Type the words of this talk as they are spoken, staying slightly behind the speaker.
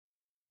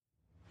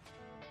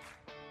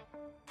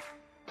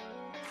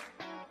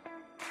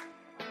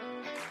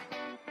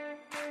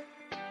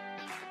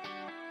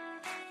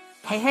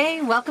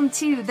Hey, welcome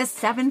to the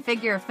Seven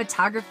Figure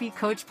Photography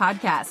Coach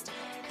Podcast.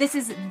 This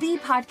is the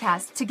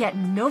podcast to get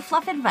no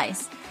fluff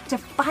advice, to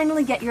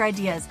finally get your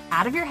ideas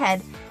out of your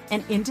head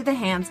and into the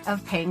hands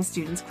of paying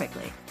students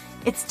quickly.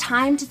 It's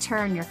time to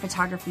turn your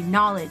photography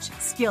knowledge,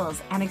 skills,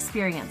 and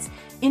experience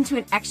into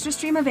an extra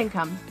stream of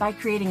income by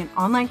creating an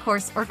online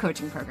course or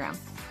coaching program.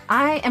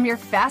 I am your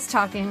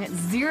fast-talking,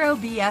 zero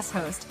BS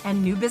host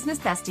and new business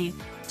bestie,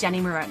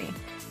 Jenny Maroney.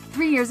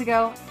 3 years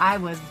ago, I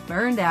was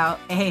burned out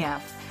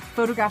AF,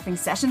 photographing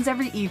sessions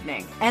every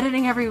evening,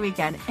 editing every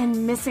weekend,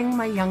 and missing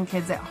my young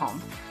kids at home.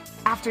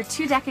 After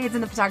 2 decades in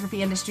the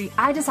photography industry,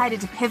 I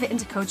decided to pivot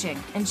into coaching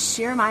and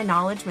share my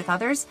knowledge with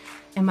others,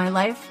 and my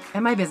life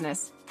and my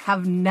business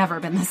have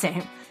never been the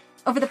same.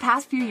 Over the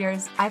past few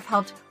years, I've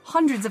helped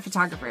hundreds of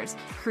photographers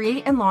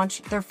create and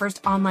launch their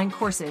first online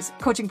courses,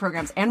 coaching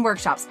programs, and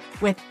workshops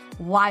with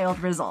wild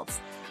results.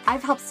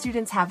 I've helped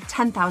students have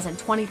 $10,000,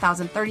 $20,000,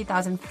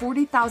 $30,000,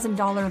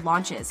 $40,000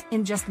 launches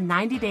in just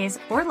 90 days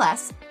or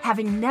less,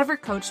 having never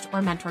coached or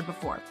mentored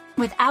before,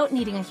 without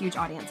needing a huge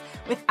audience,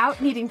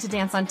 without needing to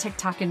dance on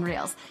TikTok and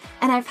Reels.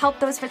 And I've helped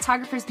those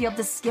photographers be able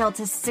to scale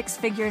to 6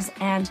 figures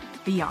and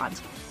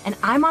beyond. And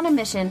I'm on a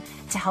mission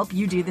to help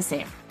you do the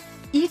same.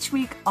 Each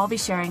week, I'll be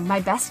sharing my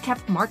best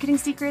kept marketing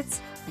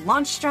secrets,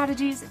 launch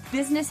strategies,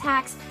 business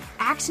hacks,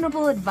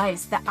 actionable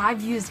advice that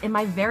I've used in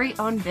my very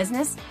own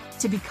business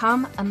to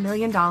become $1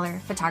 million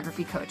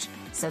photography coach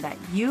so that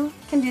you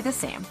can do the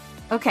same.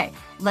 Okay,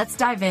 let's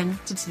dive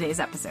into today's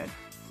episode.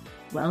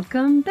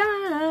 Welcome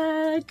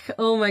back.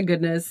 Oh my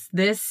goodness.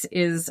 This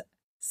is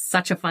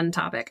such a fun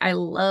topic. I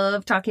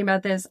love talking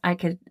about this. I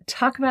could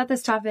talk about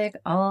this topic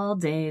all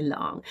day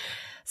long.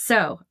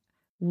 So,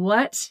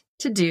 what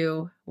to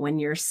do when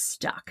you're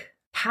stuck?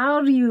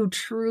 How do you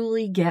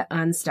truly get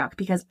unstuck?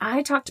 Because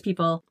I talk to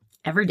people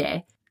every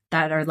day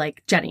that are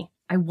like, Jenny,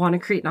 I want to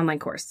create an online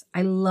course.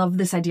 I love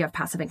this idea of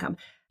passive income.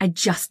 I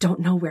just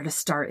don't know where to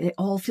start. It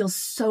all feels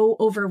so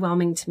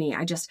overwhelming to me.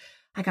 I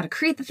got to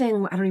create the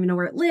thing. I don't even know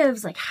where it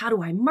lives. Like, how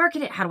do I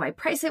market it? How do I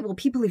price it? Will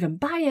people even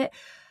buy it?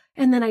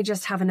 And then I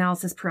just have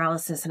analysis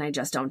paralysis and I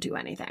just don't do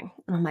anything.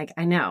 And I'm like,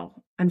 I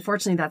know.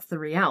 Unfortunately, that's the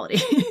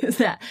reality is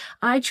that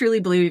I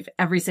truly believe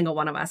every single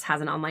one of us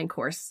has an online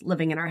course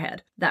living in our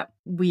head that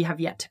we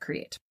have yet to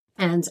create.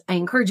 And I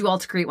encourage you all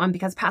to create one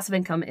because passive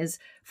income is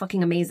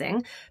fucking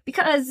amazing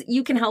because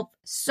you can help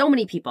so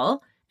many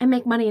people and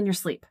make money in your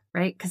sleep,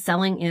 right? Because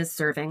selling is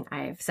serving.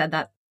 I've said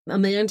that a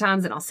million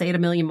times and I'll say it a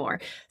million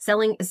more.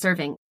 Selling is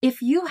serving.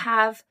 If you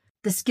have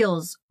the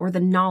skills or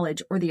the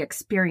knowledge or the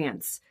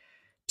experience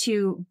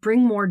to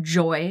bring more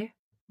joy,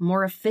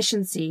 more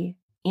efficiency,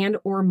 and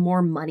or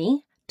more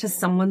money to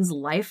someone's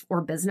life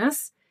or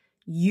business,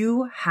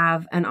 you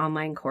have an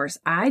online course.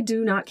 I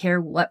do not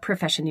care what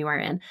profession you are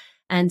in.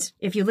 And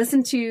if you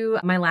listen to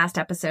my last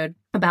episode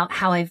about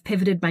how I've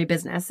pivoted my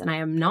business and I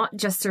am not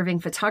just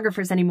serving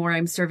photographers anymore,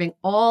 I'm serving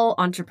all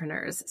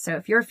entrepreneurs. So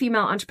if you're a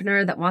female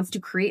entrepreneur that wants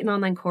to create an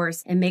online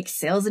course and make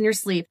sales in your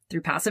sleep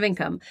through passive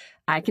income,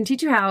 I can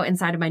teach you how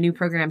inside of my new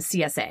program,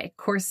 CSA,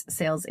 Course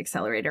Sales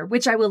Accelerator,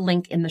 which I will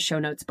link in the show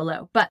notes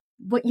below. But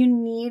what you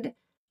need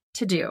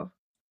to do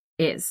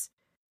is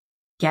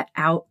get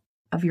out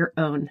of your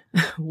own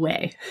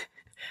way.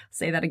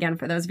 Say that again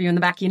for those of you in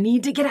the back. You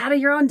need to get out of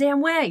your own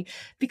damn way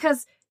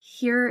because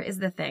here is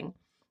the thing.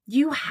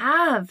 You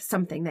have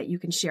something that you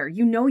can share.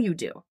 You know you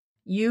do.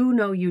 You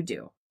know you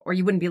do, or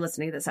you wouldn't be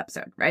listening to this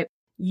episode, right?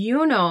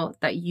 You know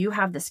that you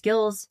have the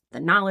skills,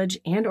 the knowledge,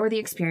 and or the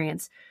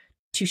experience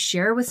to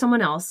share with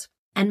someone else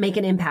and make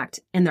an impact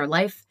in their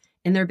life,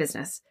 in their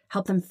business,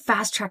 help them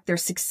fast track their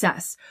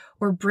success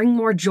or bring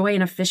more joy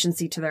and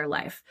efficiency to their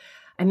life.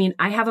 I mean,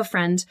 I have a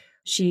friend,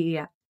 she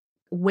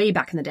way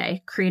back in the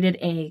day, created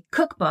a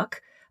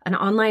cookbook, an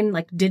online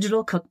like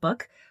digital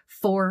cookbook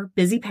for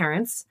busy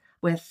parents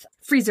with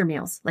freezer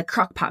meals, like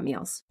crock pot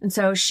meals. And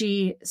so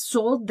she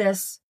sold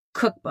this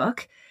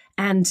cookbook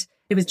and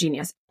it was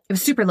genius. It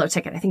was super low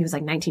ticket. I think it was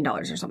like $19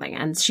 or something.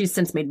 And she's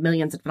since made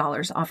millions of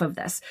dollars off of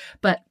this.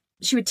 But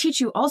she would teach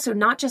you also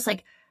not just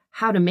like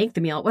how to make the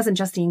meal. It wasn't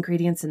just the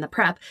ingredients and the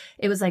prep.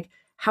 It was like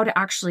how to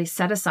actually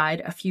set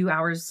aside a few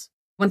hours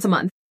once a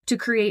month to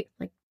create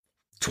like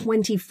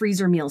 20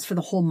 freezer meals for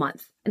the whole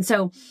month. And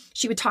so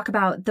she would talk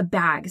about the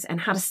bags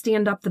and how to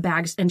stand up the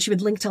bags. And she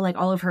would link to like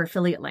all of her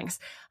affiliate links.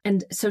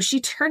 And so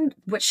she turned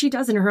what she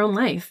does in her own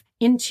life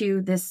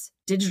into this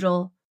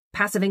digital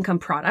passive income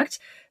product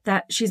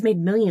that she's made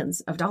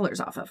millions of dollars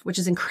off of, which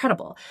is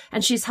incredible.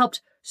 And she's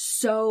helped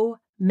so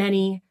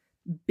many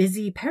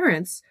busy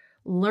parents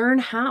learn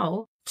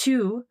how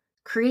to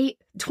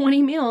create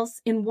 20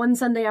 meals in one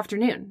Sunday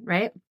afternoon,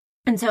 right?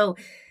 And so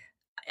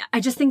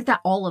I just think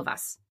that all of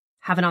us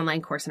have an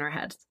online course in our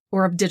heads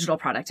or a digital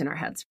product in our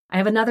heads. I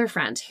have another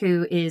friend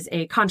who is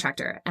a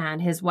contractor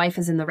and his wife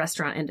is in the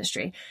restaurant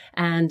industry.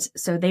 And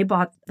so they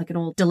bought like an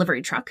old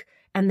delivery truck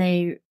and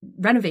they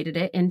renovated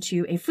it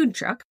into a food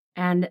truck.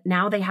 And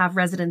now they have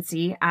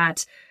residency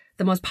at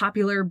the most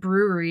popular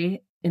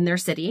brewery in their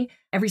city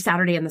every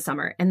Saturday in the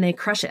summer and they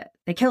crush it.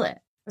 They kill it.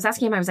 I was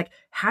asking him, I was like,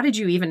 how did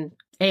you even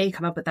A,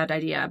 come up with that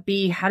idea?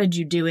 B, how did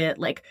you do it?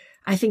 Like,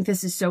 I think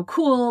this is so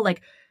cool.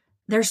 Like,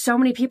 there's so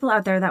many people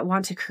out there that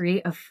want to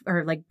create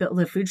build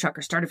a food truck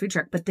or start a food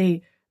truck, but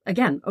they,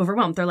 again,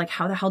 overwhelmed. They're like,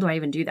 how the hell do I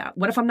even do that?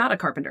 What if I'm not a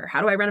carpenter?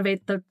 How do I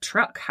renovate the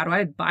truck? How do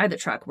I buy the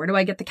truck? Where do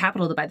I get the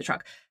capital to buy the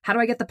truck? How do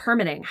I get the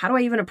permitting? How do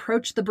I even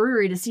approach the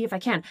brewery to see if I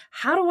can?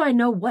 How do I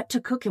know what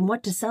to cook and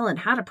what to sell and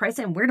how to price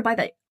it and where to buy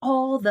that?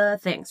 All the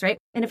things, right?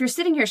 And if you're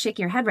sitting here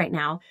shaking your head right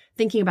now,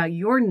 thinking about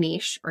your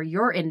niche or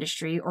your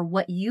industry or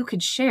what you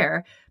could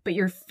share, but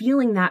you're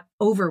feeling that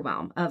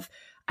overwhelm of,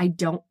 I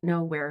don't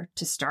know where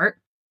to start,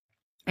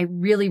 I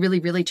really, really,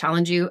 really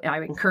challenge you. I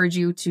encourage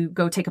you to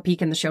go take a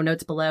peek in the show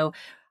notes below.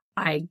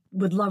 I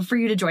would love for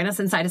you to join us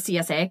inside of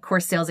CSA,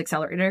 Course Sales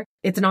Accelerator.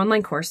 It's an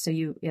online course, so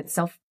it's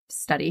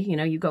self-study.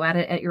 You go at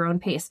it at your own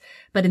pace.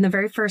 But in the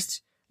very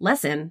first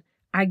lesson,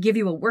 I give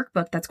you a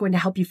workbook that's going to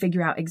help you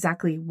figure out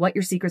exactly what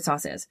your secret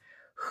sauce is,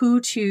 who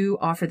to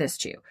offer this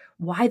to,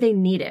 why they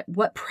need it,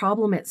 what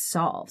problem it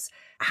solves.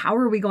 How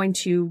are we going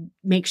to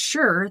make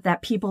sure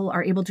that people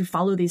are able to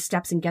follow these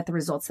steps and get the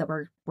results that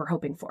we're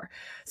hoping for?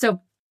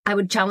 So I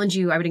would challenge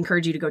you, I would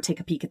encourage you to go take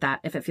a peek at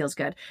that if it feels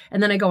good.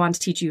 And then I go on to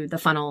teach you the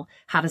funnel,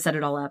 how to set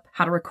it all up,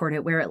 how to record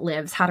it, where it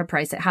lives, how to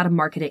price it, how to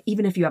market it,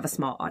 even if you have a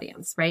small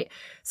audience, right?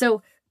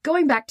 So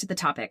going back to the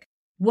topic,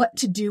 what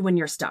to do when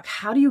you're stuck.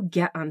 How do you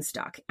get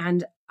unstuck?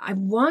 And I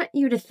want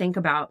you to think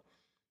about,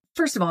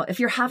 first of all, if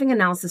you're having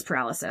analysis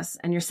paralysis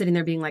and you're sitting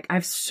there being like, I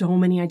have so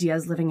many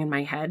ideas living in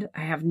my head.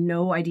 I have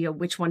no idea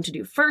which one to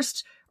do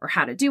first or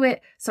how to do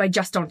it. So I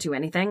just don't do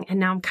anything. And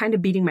now I'm kind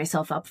of beating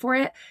myself up for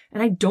it.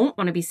 And I don't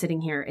want to be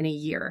sitting here in a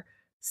year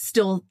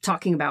still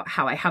talking about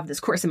how I have this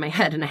course in my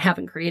head and I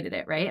haven't created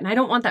it, right? And I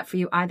don't want that for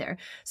you either.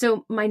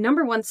 So my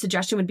number one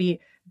suggestion would be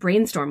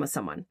brainstorm with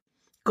someone.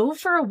 Go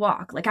for a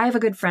walk. Like I have a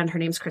good friend, her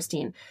name's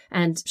Christine,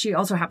 and she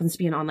also happens to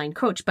be an online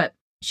coach, but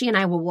she and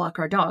I will walk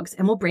our dogs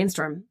and we'll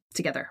brainstorm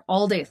together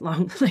all day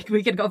long. Like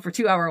we could go for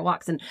 2-hour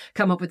walks and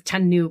come up with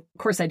 10 new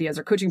course ideas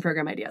or coaching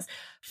program ideas.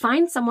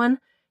 Find someone,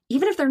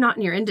 even if they're not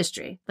in your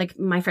industry. Like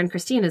my friend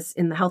Christine is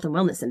in the health and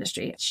wellness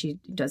industry. She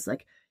does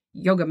like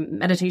yoga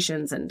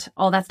meditations and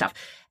all that stuff.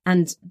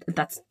 And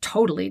that's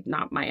totally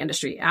not my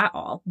industry at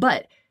all.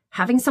 But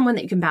having someone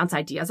that you can bounce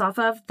ideas off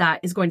of that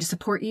is going to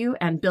support you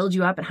and build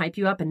you up and hype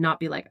you up and not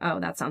be like,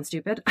 oh, that sounds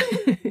stupid.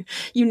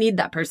 You need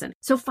that person.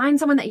 So find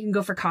someone that you can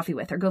go for coffee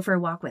with or go for a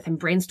walk with and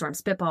brainstorm,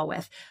 spitball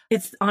with.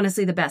 It's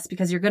honestly the best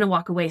because you're going to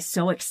walk away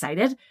so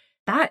excited.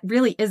 That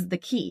really is the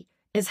key,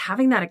 is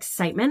having that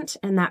excitement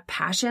and that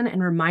passion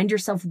and remind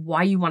yourself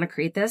why you want to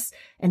create this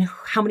and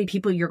how many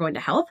people you're going to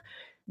help.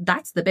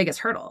 That's the biggest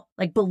hurdle,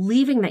 like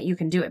believing that you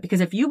can do it.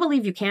 Because if you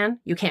believe you can,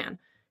 you can.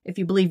 If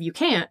you believe you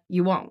can't,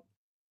 you won't.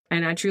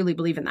 And I truly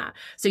believe in that.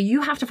 So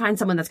you have to find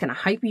someone that's going to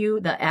hype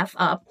you the F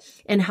up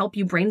and help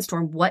you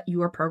brainstorm what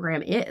your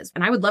program is.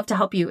 And I would love to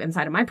help you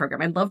inside of my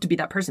program. I'd love to be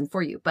that person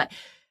for you. But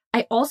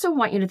I also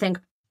want you to think,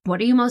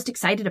 what are you most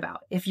excited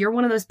about? If you're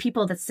one of those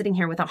people that's sitting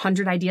here with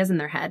 100 ideas in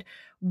their head,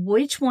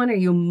 which one are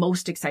you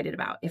most excited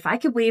about? If I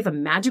could wave a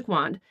magic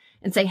wand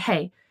and say,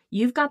 hey,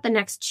 you've got the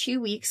next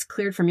 2 weeks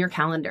cleared from your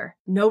calendar,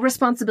 no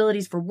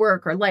responsibilities for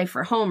work or life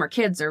or home or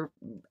kids or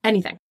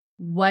anything.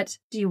 What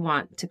do you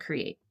want to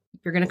create?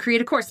 You're going to create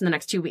a course in the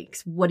next 2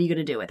 weeks. What are you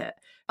going to do with it?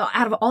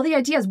 Out of all the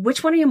ideas,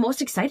 which one are you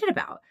most excited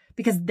about?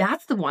 Because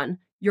that's the one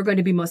you're going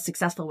to be most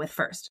successful with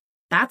first.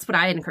 That's what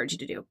I encourage you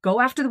to do. Go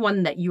after the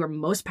one that you are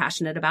most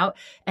passionate about.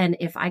 And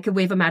if I could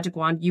wave a magic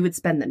wand, you would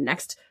spend the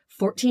next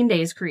 14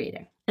 days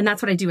creating. And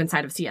that's what I do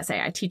inside of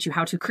CSA. I teach you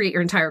how to create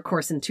your entire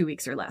course in 2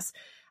 weeks or less.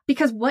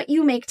 Because what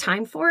you make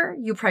time for,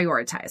 you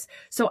prioritize.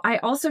 So I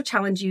also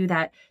challenge you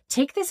that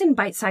take this in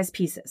bite-sized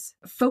pieces.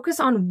 Focus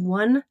on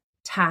one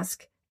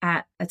task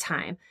at a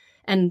time.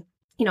 And,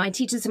 I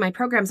teach this in my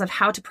programs of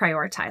how to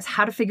prioritize,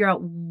 how to figure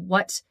out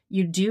what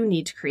you do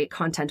need to create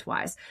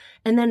content-wise,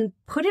 and then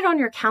put it on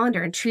your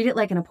calendar and treat it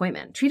like an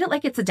appointment. Treat it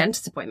like it's a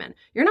dentist appointment.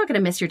 You're not going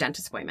to miss your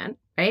dentist appointment,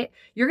 right?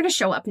 You're going to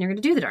show up and you're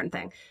going to do the darn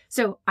thing.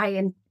 So I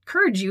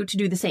encourage you to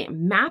do the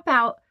same. Map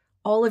out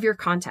all of your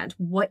content,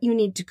 what you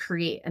need to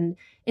create. And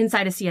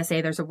inside of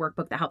CSA, there's a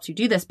workbook that helps you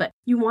do this, but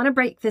you want to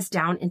break this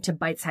down into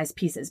bite-sized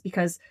pieces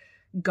because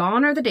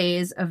gone are the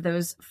days of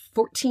those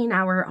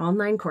 14-hour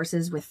online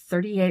courses with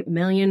 38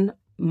 million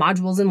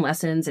modules and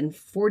lessons and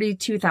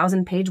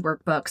 42,000 page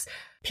workbooks.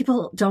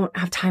 People don't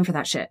have time for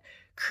that shit.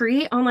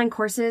 Create online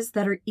courses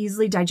that are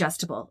easily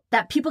digestible,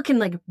 that people can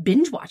like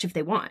binge watch if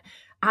they want.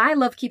 I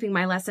love keeping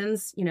my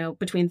lessons,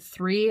 between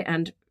 3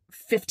 and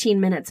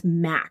 15 minutes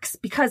max,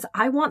 because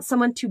I want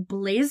someone to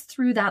blaze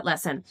through that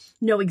lesson,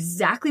 know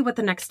exactly what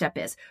the next step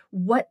is,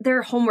 what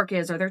their homework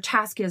is or their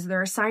task is,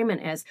 their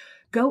assignment is,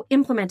 go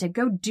implement it,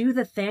 go do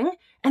the thing,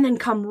 and then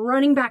come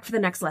running back for the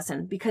next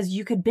lesson because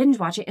you could binge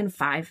watch it in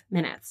 5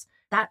 minutes.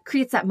 That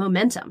creates that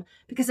momentum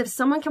because if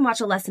someone can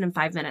watch a lesson in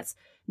 5 minutes,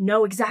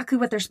 know exactly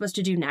what they're supposed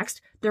to do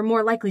next, they're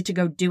more likely to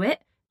go do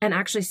it and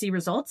actually see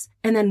results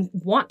and then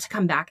want to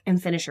come back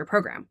and finish your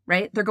program,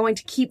 right? They're going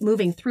to keep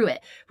moving through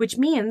it, which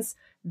means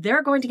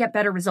they're going to get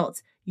better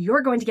results.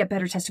 You're going to get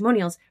better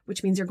testimonials,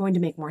 which means you're going to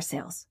make more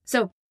sales.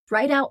 So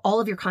Write out all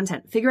of your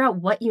content. Figure out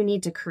what you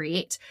need to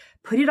create.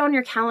 Put it on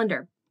your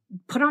calendar.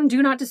 Put on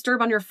Do Not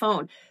Disturb on your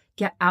phone.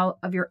 Get out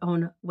of your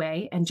own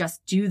way and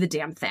just do the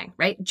damn thing,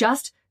 right?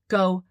 Just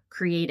go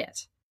create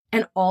it.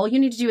 And all you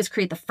need to do is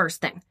create the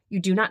first thing. You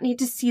do not need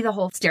to see the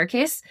whole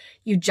staircase.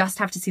 You just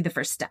have to see the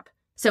first step.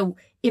 So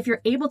if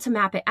you're able to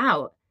map it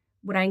out,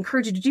 what I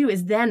encourage you to do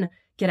is then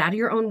get out of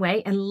your own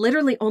way and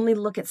literally only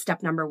look at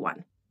step number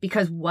 1.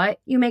 Because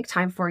what you make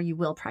time for, you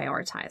will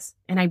prioritize.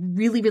 And I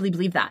really, really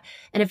believe that.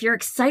 And if you're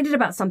excited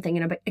about something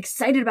and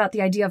excited about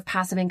the idea of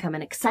passive income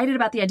and excited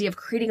about the idea of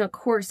creating a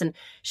course and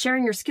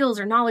sharing your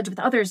skills or knowledge with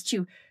others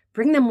to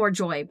bring them more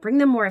joy, bring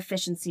them more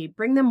efficiency,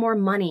 bring them more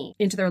money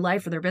into their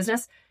life or their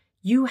business,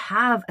 you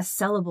have a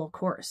sellable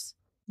course.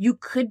 You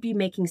could be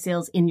making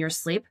sales in your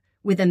sleep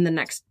within the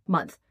next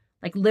month.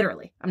 Like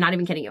literally, I'm not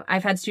even kidding you.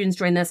 I've had students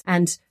join this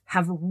and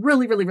have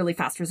really, really, really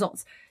fast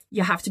results.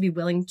 You have to be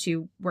willing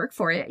to work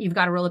for it. You've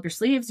got to roll up your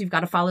sleeves. You've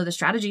got to follow the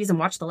strategies and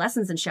watch the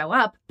lessons and show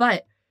up.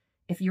 But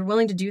if you're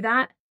willing to do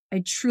that,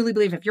 I truly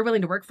believe if you're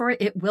willing to work for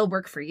it, it will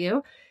work for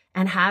you.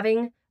 And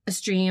having a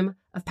stream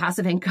of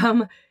passive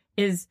income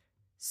is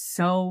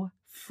so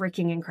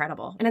freaking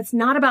incredible. And it's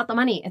not about the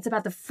money. It's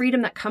about the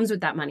freedom that comes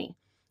with that money.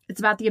 It's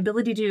about the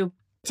ability to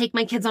take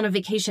my kids on a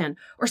vacation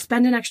or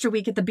spend an extra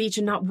week at the beach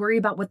and not worry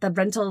about what the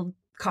rental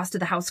cost of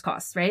the house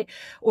costs, right?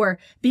 Or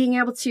being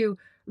able to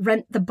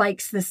rent the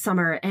bikes this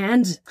summer.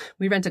 And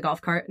we rent a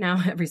golf cart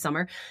now every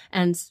summer.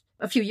 And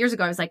a few years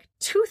ago, I was like,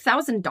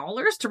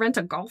 $2,000 to rent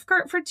a golf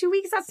cart for 2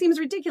 weeks? That seems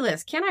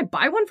ridiculous. Can I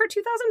buy one for $2,000?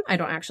 I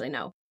don't actually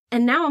know.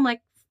 And now I'm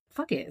like,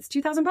 fuck it. It's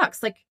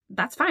 $2,000. Like,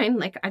 that's fine.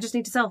 Like, I just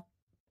need to sell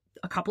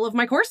a couple of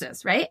my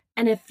courses, right?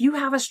 And if you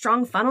have a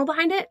strong funnel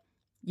behind it,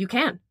 you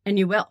can and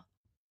you will.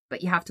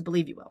 But you have to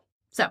believe you will.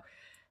 So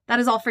that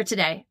is all for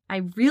today.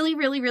 I really,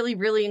 really, really,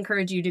 really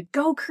encourage you to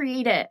go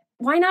create it.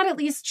 Why not at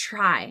least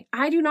try?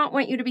 I do not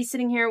want you to be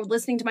sitting here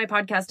listening to my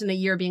podcast in a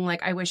year being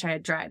like, I wish I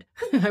had tried.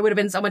 I would have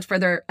been so much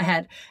further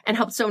ahead and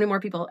helped so many more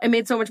people and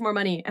made so much more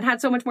money and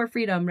had so much more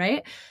freedom,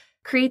 right?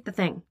 Create the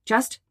thing.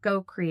 Just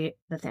go create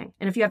the thing.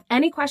 And if you have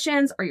any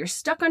questions or you're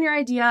stuck on your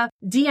idea,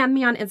 DM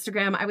me on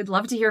Instagram. I would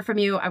love to hear from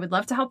you. I would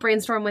love to help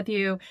brainstorm with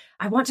you.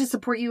 I want to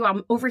support you.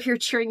 I'm over here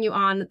cheering you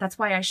on. That's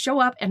why I show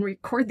up and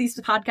record these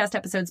podcast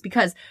episodes,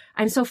 because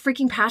I'm so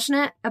freaking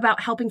passionate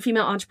about helping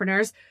female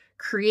entrepreneurs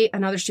create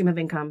another stream of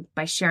income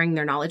by sharing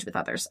their knowledge with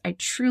others. I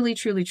truly,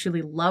 truly,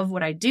 truly love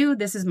what I do.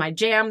 This is my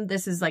jam.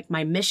 This is like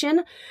my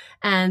mission.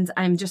 And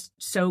I'm just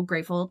so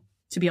grateful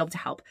to be able to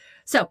help.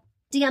 So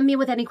DM me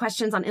with any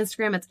questions on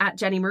Instagram. It's at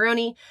Jenny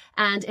Maroney.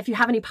 And if you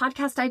have any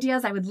podcast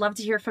ideas, I would love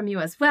to hear from you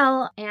as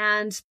well.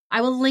 And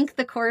I will link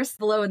the course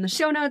below in the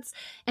show notes.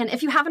 And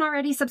if you haven't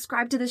already,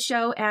 subscribe to this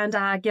show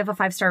and give a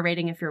 5-star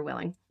rating if you're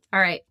willing. All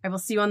right. I will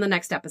see you on the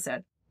next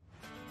episode.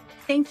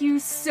 Thank you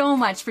so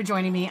much for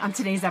joining me on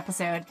today's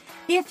episode.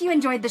 If you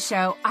enjoyed the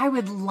show, I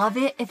would love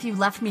it if you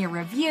left me a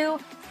review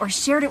or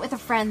shared it with a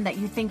friend that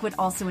you think would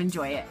also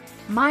enjoy it.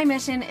 My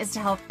mission is to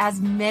help as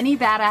many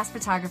badass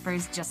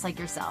photographers just like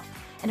yourself.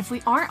 And if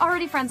we aren't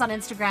already friends on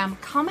Instagram,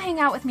 come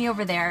hang out with me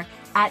over there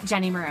at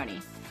Jenny Maroney.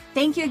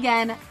 Thank you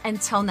again.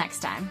 Until next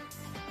time.